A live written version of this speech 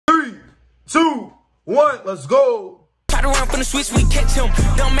2, 1, let's go. Try to run from the switch, we catch him.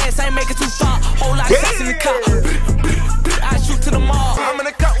 Dumb ass ain't make it too far. Whole lot of shots in the car. I shoot to the mall. I'm in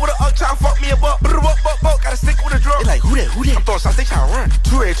the cut with a up, trying to fuck me a buck. Gotta stick with a drum. They like, who that? I'm throwing shots, they trying to run.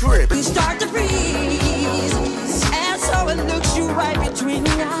 True it. You start to freeze, and so it looks you right between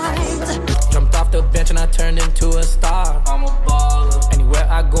the eyes. Jumped off the bench and I turned into a star. I'm a baller. Anywhere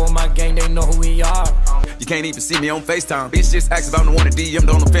I go, my gang, they know who we are. You can't even see me on FaceTime. Bitch, just ask if I'm the one to DM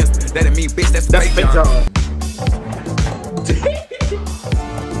on the fence. That ain't me, bitch, that's fake John.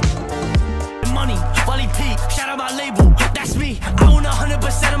 Money, Wally P, shout out my label, that's me. I own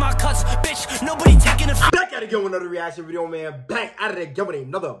 100% of my cuts, bitch, nobody taking a Back at it again with another reaction video, man. Back at it again with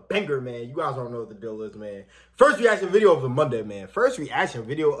another banger, man. You guys don't know what the deal is, man. First reaction video of the Monday, man. First reaction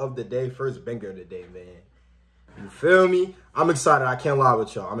video of the day. First banger of the day, man. You feel me? I'm excited. I can't lie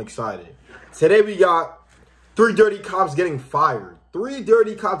with y'all. I'm excited. Today we got 3 dirty cops getting fired. 3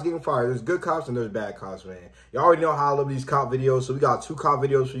 dirty cops getting fired. There's good cops and there's bad cops, man. You already know how I love these cop videos. So we got 2 cop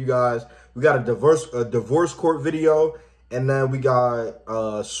videos for you guys. We got a divorce court video, and then we got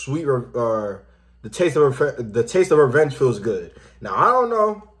the taste of revenge feels good. Now I don't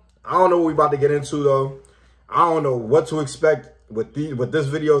know what we about to get into though. I don't know what to expect with this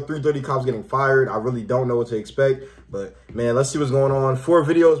video. 3 dirty cops getting fired. I really don't know what to expect. But man, let's see what's going on. 4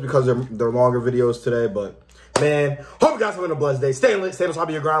 videos because they're longer videos today. But man, hope you guys having a blessed day. Stay lit, stay on top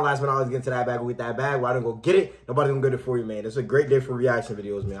of your grind. Last minute, always get to that bag. We'll get that bag. Why don't go get it? Nobody's gonna get it for you, man. It's a great day for reaction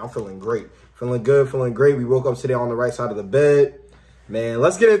videos, man. I'm feeling great. Feeling good, feeling great. We woke up today on the right side of the bed. Man,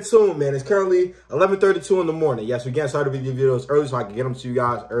 let's get into it, man. It's currently 11:32 in the morning. Yes, we getting started with these videos early so I can get them to you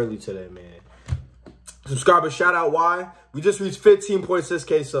guys early today, man. Subscribers, shout out why. We just reached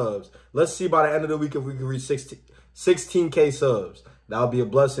 15.6K subs. Let's see by the end of the week if we can reach 16K subs. That would be a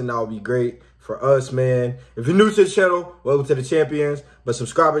blessing. That would be great for us, man. If you're new to the channel, welcome to the champions. But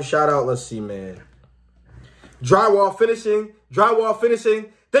subscribers, shout out. Let's see, man. Drywall finishing.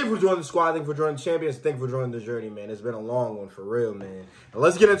 Thank you for joining the squad. Thank you for joining the champions. Thank you for joining the journey, man. It's been a long one for real, man. And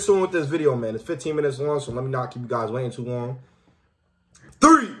let's get into it with this video, man. It's 15 minutes long, so let me not keep you guys waiting too long.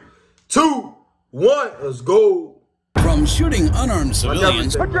 3, 2, 1, let's go. From shooting unarmed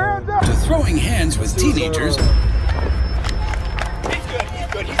civilians to throwing hands with teenagers.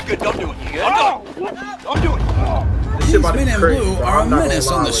 He's good. Don't do it. Don't do it. These men in blue are a menace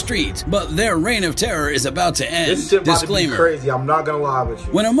on the streets, but their reign of terror is about to end. This shit about Disclaimer. to be crazy. I'm not gonna lie with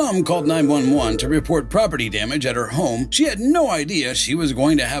you. When a mom called 911 to report property damage at her home, she had no idea she was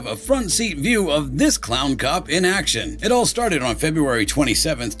going to have a front seat view of this clown cop in action. It all started on February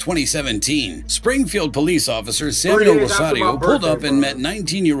 27th, 2017. Springfield police officer Samuel Rosario pulled up and met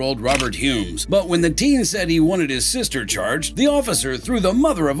 19-year-old Robert Humes. But when the teen said he wanted his sister charged, the officer threw the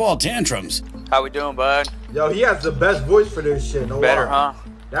mother of all tantrums. How we doing, bud? Yo, he has the best voice for this shit. No Better, lie. huh?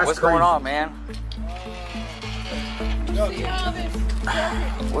 That's What's crazy. going on, man?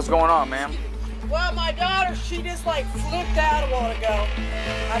 What's going on, man? Well, my daughter, she just like flipped out a while ago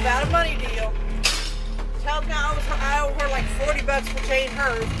about a money deal. Tells me I owe her like 40 bucks for changing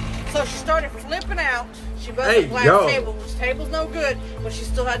hers. So she started flipping out. She busted a glass table, which table's no good, but she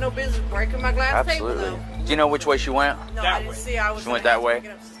still had no business breaking my glass table though. Do you know which way she went? No, I didn't see. I was. She went that way?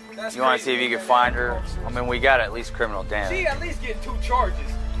 You want to see if you can find her? I mean, we got at least criminal damage. She at least get 2 charges.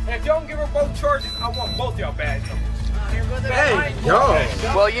 And if you don't give her both charges, I want both y'all badge numbers. Hey, yo.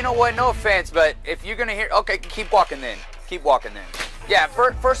 Well, you know what? No offense, but if you're going to hear... Okay, keep walking then. Keep walking then. Yeah,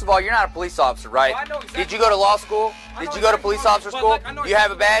 first of all, you're not a police officer, right? Well, I know exactly. Did you go to law school? Did you go to police officer school? Do you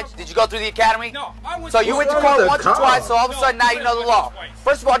have a badge? Did you go through the academy? No, I went So you went to court once or twice, so all of a sudden now you know the law.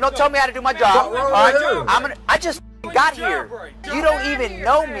 First of all, don't tell me how to do my job. All right? I just got here. You don't even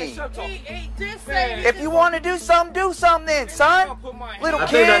know me. If you want to do something then, son. Little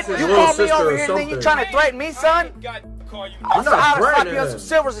kid, you call me over here and then you trying to threaten me, son? I'll slap you on some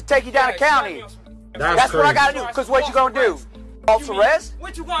silvers and take you down to county. That's what I gotta do, because what you gonna do? False arrest?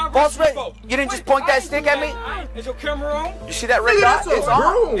 False arrest? You didn't just point that stick at me? Is your camera on? You see that red dot? It's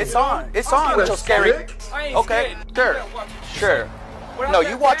on. It's on. It's on with your scary. Okay, sure. No,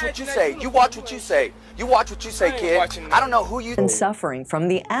 you watch what you say. You watch what you say. You watch what you say, kid. I don't know who you... And suffering from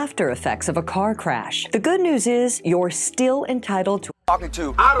the after effects of a car crash. The good news is you're still entitled to... Talking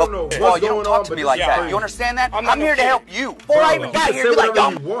to... I don't know what's you don't talk to me like that. You understand that? I'm here to help you. Before I even got here, you're like,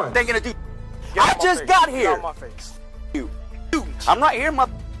 yo, they're gonna do... I just got here. I'm right here, my...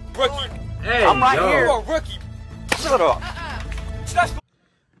 Rookie. Hey, I'm right here. You're a rookie. Shut up.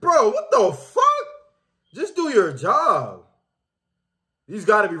 Bro, what the fuck? Just do your job. These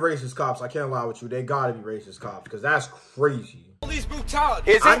gotta be racist cops. I can't lie with you. They gotta be racist cops because that's crazy. Police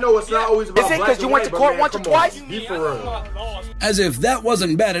brutality. Is it? I know it's not always about Is it black because you and went white, to court but once or man, come twice? on, be for real. As if that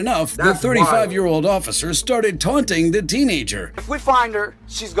wasn't bad enough, the That's 35-year-old officer started taunting the teenager. If we find her,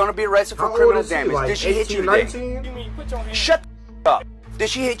 she's gonna be arrested for How old criminal is she? damage. Like Did she hit you 18, today? 19? Shut the up. Did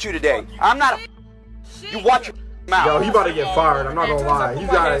she hit you today? I'm not a. You watch your mouth. Yo, he about to get fired. I'm not gonna lie. He's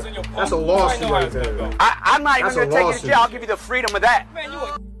got it. That's a lawsuit right there. I'm not even That's gonna a take you to lawsuit. jail. I'll give you the freedom of that.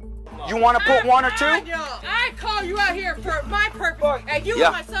 You want to put one or two? I call you out here for my purpose, and you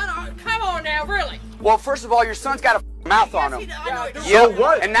and my son are, come on now, really. Well, first of all, your son's got a mouth on him. So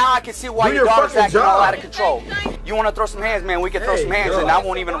what? And now I can see why Do your your daughter's fucking acting all job. out of control. You want to throw some hands, man? We can throw Hey, some hands, yo. and I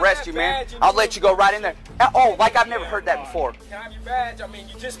won't even arrest you, man. I'll let you go right in there. Oh, like I've never heard that before. Can I have your badge? I mean,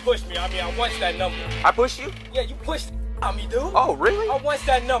 you just pushed me. I mean, I want that number. I pushed you? Yeah, you pushed on me, dude. Oh, really? I want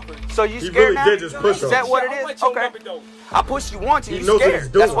that number. So you He scared really now? did just push Is him. that what it I is? want your Okay. number, though. I pushed you once, and He you knows what he's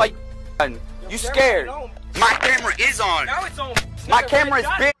scared. doing. That's why you scared. My camera is on. Now it's on. My camera is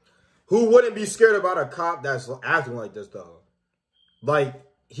big. Who wouldn't be scared about a cop that's acting like this though? Like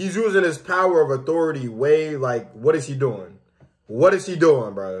he's using his power of authority way. Like what is he doing? What is he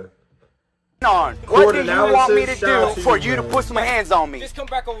doing, bro? On. What do you want me to do for you to put some hands on me? Just come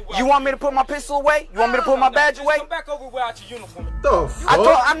back over. You want me to put my pistol away? You want me to put my badge away? Come back over without your uniform. The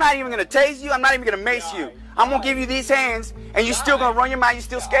fuck? I'm not even gonna tase you. I'm not even gonna mace you. I'm gonna give you these hands, and you still gonna run your mouth. You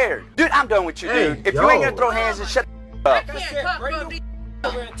still scared, dude? I'm done with you, dude. Hey, If you ain't yo. gonna throw hands, just shut the up.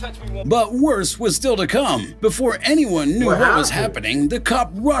 But worse was still to come. Before anyone knew what was happening, the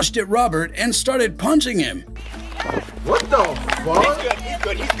cop rushed at Robert and started punching him. What the fuck? He's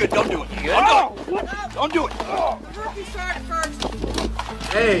good. He's good. Don't do it. Don't do it. Rookie started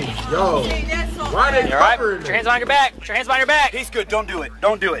first. Hey, yo. Why they All right. covering Put your hands behind your back. Put your hands behind your back. He's good. Don't do it.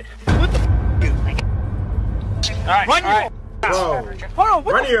 Don't do it. What the All right. Run your Bro, Hold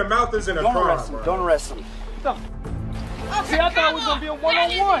on. running your mouth isn't a Don't crime, arrest him. bro. Don't arrest him. See, I thought it was gonna be a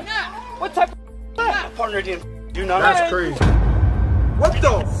one-on-one. What type of Partner didn't do none. That's crazy. What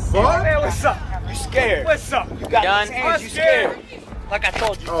the fuck? Hey, what's up? You scared. What's up? You got Gun. these hands. You scared. Like I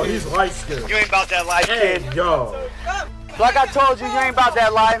told you. Oh, he's light skinned. You ain't about that life, Hey, kid. yo. Like I told you, you ain't about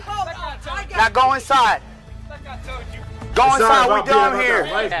that life. Now go inside. Like I told you. Go It's not inside. about We done being here.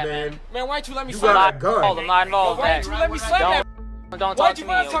 about life, man. Man, why don't you let me You slap got that? a gun. I'm not involved. Why don't you let me slap that? Don't Why'd talk you to me,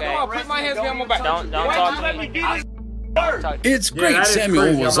 mind talking okay? about put my hands behind my back? Don't Why'd talk you to let me. me do this? It's great that is Samuel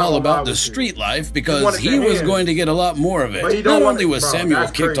crazy. was I'm not all gonna lie about the with you. street life He because wanted he the was hands. going to get a lot more of But he it. don't Not want only it, was bro. Samuel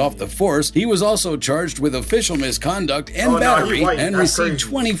That's kicked crazy. off the force, he was also charged with official misconduct and Oh, no, he battery white. and That's received crazy.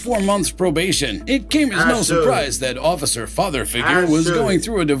 24 months probation. It came as As no should. surprise that Officer Father Figure As was should. going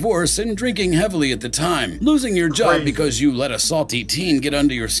through a divorce and drinking heavily at the time. Losing your job Crazy. because you let a salty teen get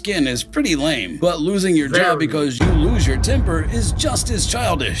under your skin is pretty lame, but losing your Very. job because you lose your temper is just as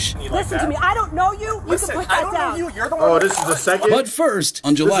childish. Listen to me. I don't know you. You can put that down. You're the Oh, this is the second? But first,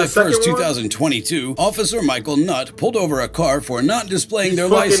 on July is the second 1st, one? 2022, Officer Michael Nutt pulled over a car for not displaying their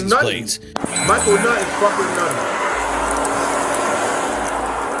fucking license nutty. plates. Michael Nutt is fucking nutty.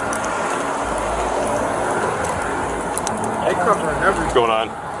 They covering everything. What's going on?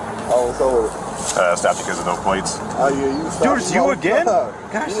 Oh, so Stopped because of no plates. oh yeah, you Dude, it's you again?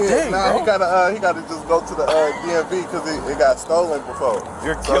 Gosh dang, nah, bro. he gotta just go to the DMV because it got stolen before.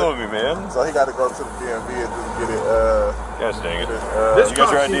 You're killing me, man. So he got to go to the DMV and just get it. Gosh dang it. This You got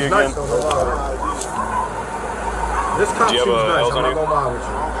cop your ID seems again? nice, though, no lie. This cop Do you seems have a nice, L's I'm on not you? gonna lie with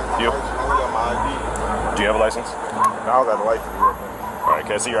you. You? I got my ID. Do you have a license? I don't got a license. Alright,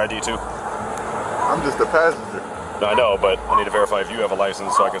 can I see your ID too? I'm just a passenger. No, I know, but I need to verify if you have a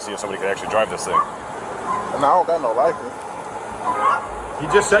license so I can see if somebody can actually drive this thing. And I don't got no license. He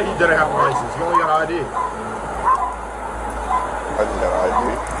just said he didn't have a license. He only got an ID. I just got an ID.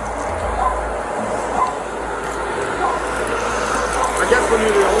 I guess when you're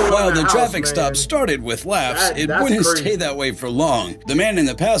the only one While in the house, traffic man, stop started with laughs, it that's wouldn't crazy. stay that way for long. The man in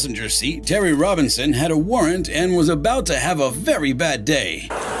the passenger seat, Terry Robinson, had a warrant and was about to have a very bad day.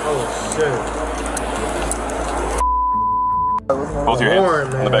 Oh, shit. Both your hands Warren,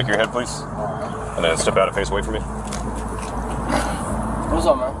 on the man. back of your head, please. And then step out and face away from me. What's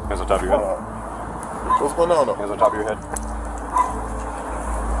up, man? Hands on top of your head. What's going on though? Hands on top of your head.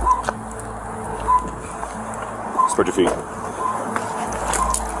 Spread your feet.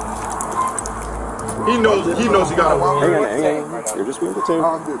 He knows he got a warrant. Hang on. You're just being detained.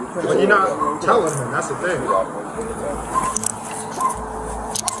 But you're not telling him, that's the thing.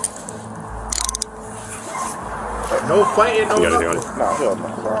 No fighting, no You got anything on nothing. you? Nah, hell no. I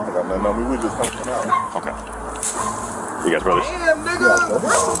ain't got nothing on me. We just coming out. Okay. You guys brothers? Damn, nigga,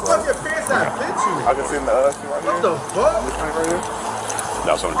 where's the fucking pants that fit you? I can see in the right What here. the fuck? This thing right here.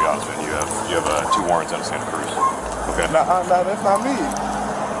 Now, so I'm gonna be honest, man. You have 2 warrants out of Santa Cruz. Okay. No, that's not me.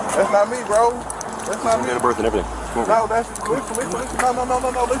 That's not me, bro. That's not me. Date of birth and everything. No, that's listen. No.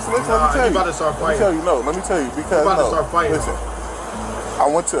 Listen. Let me tell you. About to start fighting. Let me tell you because about to start fighting. Listen. I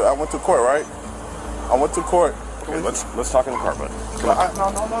went to court, right? I went to court. Okay, let's talk in the car, bud. No.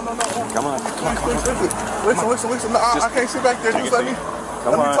 Come on. Listen. No, I can't sit back there. Just let me.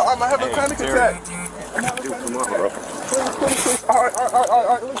 Come on. I'm having a panic attack. Dude, come on, bro. All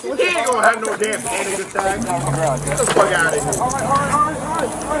right. Listen. He ain't gonna have no damn panic attack. Get the fuck out of here.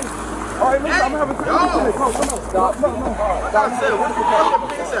 All right, listen, I'm having a panic attack. Come on. Stop. Like I said, what's the fucking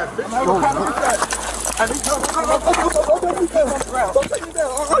piece at? Bitch, I need don't take me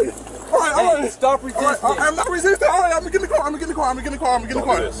down. All right. Stop resisting. I'm not resisting. All right, I'm gonna get in the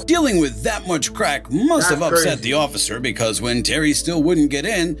car. Dealing with that much crack must have upset the officer, because when Terry still wouldn't get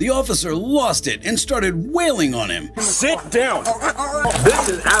in, the officer lost it and started wailing on him. Sit down. All right. this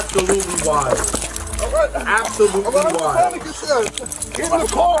is absolutely wild. Absolutely wild. Get in the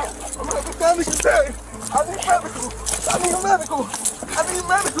car. I'm having a panic attack. I need medical.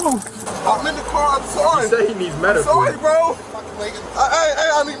 I'm in the car. I'm sorry. He said he needs medical. Sorry, bro.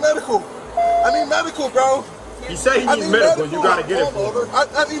 I need medical. I need medical, bro. He said he needs medical. You gotta get it for him.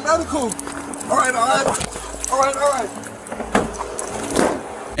 I need medical. All right.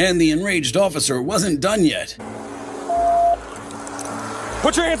 And the enraged officer wasn't done yet.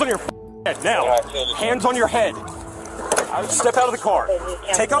 Put your hands on your head now. Hands on your head. Step out of the car.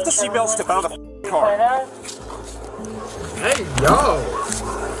 Take off the seatbelt. Step out of the car. Hey, yo.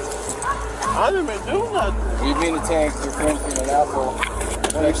 I didn't even do nothing. You mean the tank, your friend's being an asshole.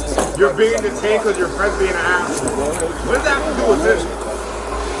 You're being detained because your friend's being an asshole. What does that have to do with this?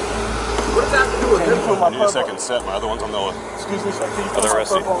 What does that have to do with this? I need a second set. My other one's on the Excuse me, sir. other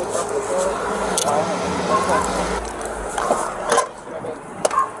arrest seat.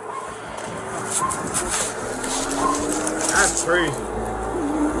 That's crazy.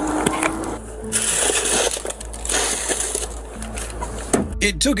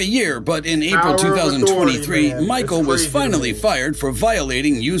 It took a year, but in April 2023, Michael was finally fired for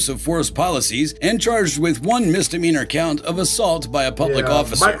violating use of force policies and charged with 1 misdemeanor count of assault by a public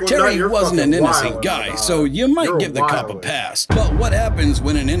officer. Michael, Terry wasn't an innocent guy, so you might give the cop a pass. But what happens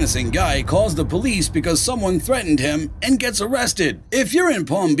when an innocent guy calls the police because someone threatened him and gets arrested? If you're in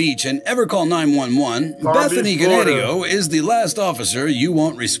Palm Beach and ever call 911, Bethany Ganadio is the last officer you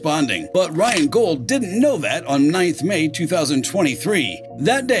want responding. But Ryan Gold didn't know that on 9th May 2023.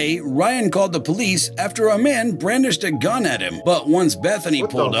 That day, Ryan called the police after a man brandished a gun at him. But once Bethany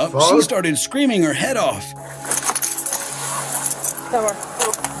pulled up, she started screaming her head off.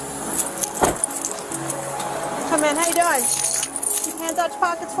 Come in, how you doing? Keep hands out your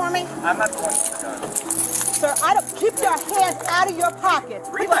pockets for me. I'm not the one with the gun. Sir, keep your hands out of your pockets.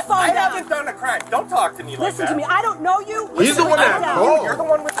 Put the phone I down. haven't done a crime. Don't talk to me like that. Listen to me, I don't know you. He's the one that called. You're the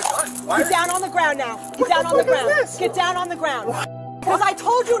one with the gun. Get down on the ground now. Get down on the ground. Get down on the ground. Because I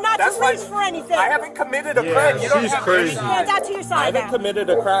told you not to reach for anything. I haven't committed a crime. You don't she's have crazy. Hands out to your side now. committed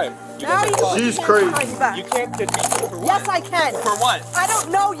a crime. Now you can She's put crazy. your hands behind your back. You can't get me for what? Yes, I can. For what? I don't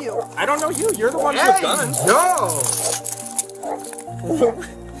know you. I don't know you. You're the one with the gun. Yo.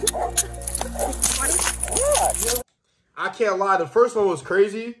 I can't lie. The first one was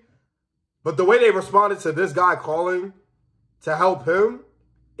crazy, but the way they responded to this guy calling to help him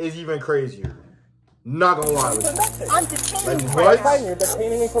is even crazier. Not gonna lie with you. I'm detaining you. What? You're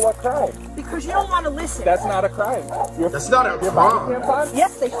detaining me for what crime? Because you don't want to listen. That's not a crime. That's not a crime.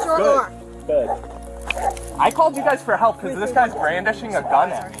 Yes, they sure are. Good. I called you guys for help because this guy's brandishing a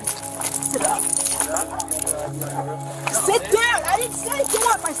gun at me. Sit up. Sit down. I didn't say get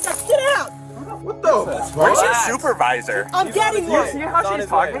up. I said sit down. What the fuck? Where's your supervisor? I'm getting You one. see how she's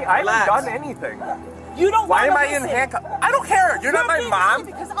talking? I haven't done anything. You don't Why am wanna I in listen. handcuffs? I don't care. You're not my mom.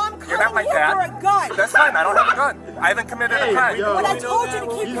 Because I'm You're not my coming here for a dad. gun. That's fine. I don't have a gun. I haven't committed a crime. When I told you to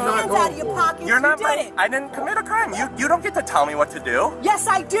keep your hands out of your pockets, You're not you my. did it. I didn't commit a crime. You don't get to tell me what to do. Yes,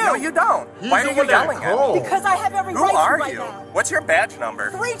 I do. No, you don't. Why are you yelling at me? Because I have every Who right to are right you? now. What's your badge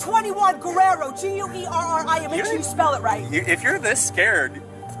number? 321 Guerrero, Guerrero. Make sure you spell it right. If you're this scared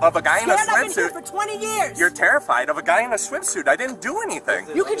of a guy in a Scared, I've been here swimsuit, for 20 years. you're terrified of a guy in a swimsuit. I didn't do anything.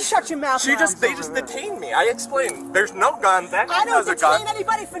 You can shut your mouth now. They just detained me. I explained. There's no gun. That guy I don't has a gun. detain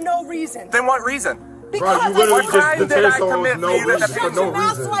anybody for no reason. Then what reason? Because you literally I just crime did detained I someone commit with no for you to reason. defend For Shut your no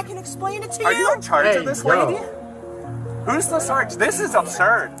mouth reason. so I can explain it to you. Are you in charge Hey, of this yo. lady? Who's the sarge? This is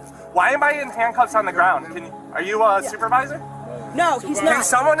absurd. Why am I in handcuffs on the ground? Are you a supervisor? No, he's not. Can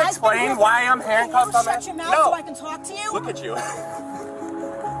someone I've been explain here why I'm for- handcuffed on Can that? you shut your mouth so I can talk to you? Look at you.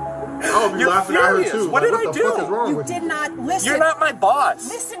 Oh gonna be laughing at her too. What did I do? What the fuck is wrong You with did you? not listen. You're not my boss.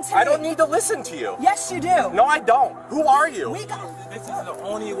 Listen to I me. don't need to listen to you. Yes, you do. No, I don't. Who are you? This is the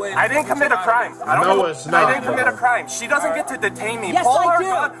only way. I didn't commit a crime. I don't No, know. it's not. I didn't commit a crime. She doesn't get to detain me. Yes,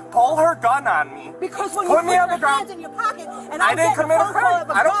 I do. Pull her gun on me. Because when Put you me put on your the ground. hands in your pocket and I I'm didn't getting commit a a phone call crime. of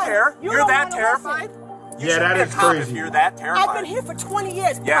a I don't gun, care. you You're don't that wanna terrified? listen. Yeah, that is crazy. If you're that terrified. I've been here for 20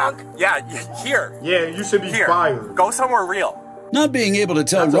 years, Yeah, punk. yeah, here. Yeah, you should be Here. fired. Go somewhere real. Not being able to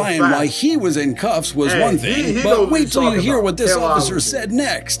tell That's a Ryan fact. why he was in cuffs was Hey, one he thing, knows but what wait he's till you talking hear about. what this Hell, officer obviously. said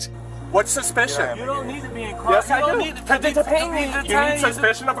next. What's suspicion? You don't need to be in crime. Yes, I You don't do. need To detain me, you need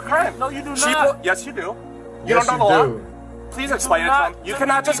suspicion of a crime. No, you do not. Yes, you do. You Yes, don't know the you law? do. Please explain it to him. You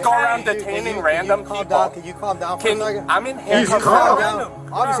cannot just go around detaining random people. Can you calm down for a second? I'm in He's handcuffs. calm.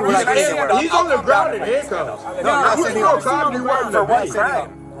 Obviously, we're not He's getting anywhere. He's on the ground in handcuffs. No, you know crime you want For what crime?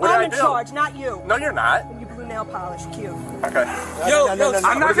 What did I'm I in do? charge, not you. No, you're not. You blue nail polish, cute. Okay. Yo,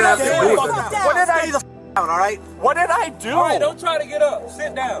 I'm not gonna do it. What did I do? All right? What did I do? All right, don't try to get up.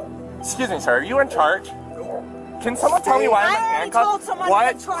 Sit down. Excuse me, sir. Are you in charge? Can someone tell me why I'm in I already handcuffs? told someone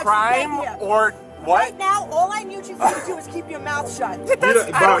What in charge crime to get here. or what? Right now, all I need you to do is keep your mouth shut. I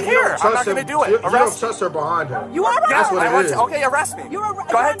don't care. I'm not gonna do it. You don't Arrest. trust her behind her. You are right. That's what I it want is. you. Okay, arrest me. You're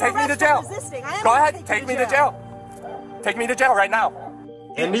Go ahead, take me to jail. Go ahead, take me to jail. Take me to jail right now.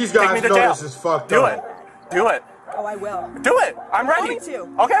 And these Take me guys to know jail. this is fucked Do up. it. Do it. Oh, I will. Do it. I'm ready. going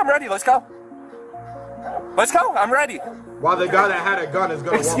to. Okay, I'm ready. Let's go. Let's go. I'm ready. While the guy that had a gun is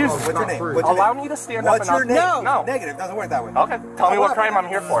gonna Excuse walk me. off scot free. Allow me to stand What's up your and name? No. Negative. Doesn't work that way. Okay. Tell me what crime I'm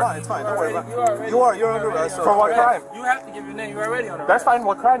here for. It's fine. Don't worry about it. You're under arrest. For what crime? You have to give your name. You're already on the That's fine.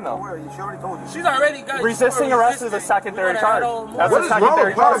 What crime though? She already told you. She's already got Resisting arrest is a secondary charge. That's What a is wrong secondary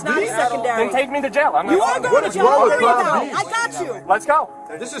with Plan charge. B? It's not secondary. Then take me to jail. I'm not You are going. going to jail. wrong with Already Plan now. B? I got you. Let's go.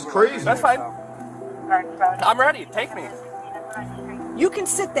 This is crazy. That's fine. I'm ready. Take me. You can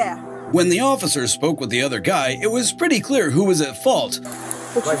sit there. When the officer spoke with the other guy, it was pretty clear who was at fault.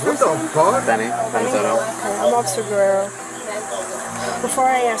 Like, what the fuck? Benny I'm Officer Guerrero. Before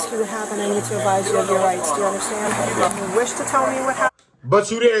I ask you what happened, I need to advise you of your rights. Do you understand? You wish to tell me what happened? But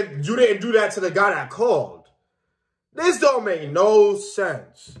you didn't do that to the guy that called. This don't make no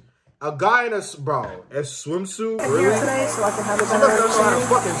sense. A guy in a swimsuit, really? Here today, so I can have a She must better know how to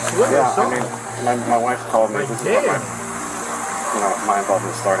fucking swim or Yeah, I something. mean, my wife called me. Like, This is what damn. my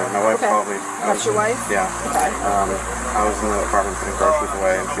involvement started. My wife called me. That's your wife? Yeah. Okay. I was in the apartment putting groceries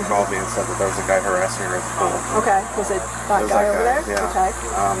away, and she called me and said that there was a guy harassing her at the pool. Okay. Was it that guy over there? Yeah. Okay.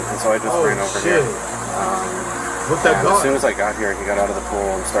 And so I just ran over shit. here. What's that And gun? as soon as I got here, he got out of the pool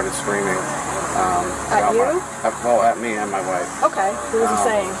and started screaming. At you? At me and my wife. Okay. What was he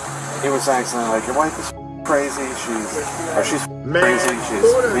saying? He was saying something like, "Your wife is crazy. She's crazy. She's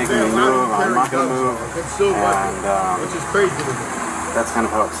Florida, making me they're allowed move. to I'm carry not gonna guns, move." and still weapons, And which is crazy to me. that's kind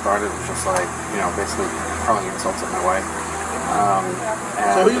of how it started. It was just like, basically hurling insults at my wife.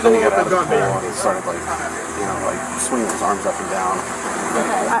 And So he's then he the got one with out of the the gun, pool man. and he started like swinging his arms up and down.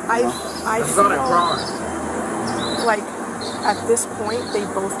 Okay. I It's not a feel crime. like at this point they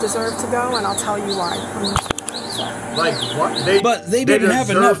both deserve to go, and I'll tell you why. Like what? But they didn't have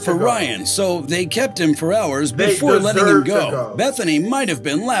deserve enough to for go. Ryan, so they kept him for hours They before letting him deserve to go. go. Bethany might have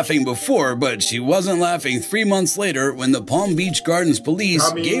been laughing before, but she wasn't laughing 3 months later when the Palm Beach Gardens police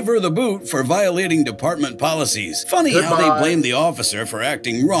gave her the boot for violating department policies. Funny how they Goodbye. blamed the officer for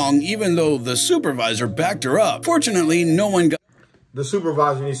acting wrong, even though the supervisor backed her up. Fortunately, no one got... The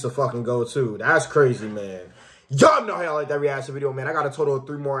supervisor needs to fucking go too. That's crazy, man. Y'all know how I like that reaction video, man. I got a total of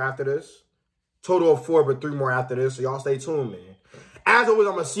 3 more after this. Total of 4, but 3 more after this. So y'all stay tuned, man. As always,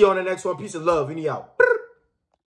 I'm going to see you on the next one. Peace and love. We need out.